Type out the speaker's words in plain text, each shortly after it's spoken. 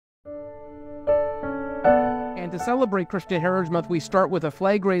And to celebrate Christian Heritage Month, we start with a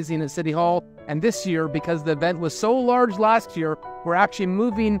flag raising at City Hall. And this year, because the event was so large last year, we're actually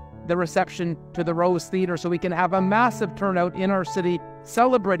moving the reception to the Rose Theater so we can have a massive turnout in our city,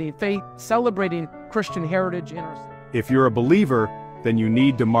 celebrating faith, celebrating Christian heritage in our city. If you're a believer, then you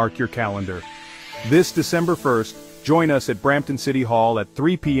need to mark your calendar. This December 1st, join us at Brampton City Hall at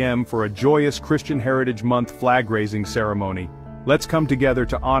 3 p.m. for a joyous Christian Heritage Month flag-raising ceremony. Let's come together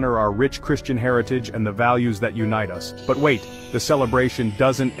to honor our rich Christian heritage and the values that unite us. But wait, the celebration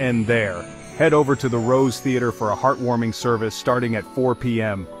doesn't end there. Head over to the Rose Theater for a heartwarming service starting at 4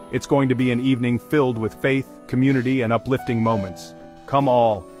 p.m. It's going to be an evening filled with faith, community, and uplifting moments. Come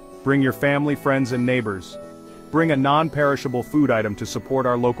all. Bring your family, friends, and neighbors. Bring a non-perishable food item to support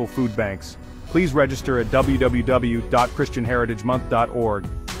our local food banks. Please register at www.christianheritagemonth.org.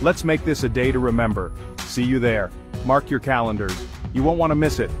 Let's make this a day to remember. See you there. Mark your calendars. You won't want to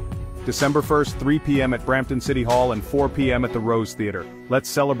miss it. December 1st, 3 p.m. at Brampton City Hall and 4 p.m. at the Rose Theater. Let's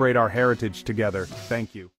celebrate our heritage together. Thank you.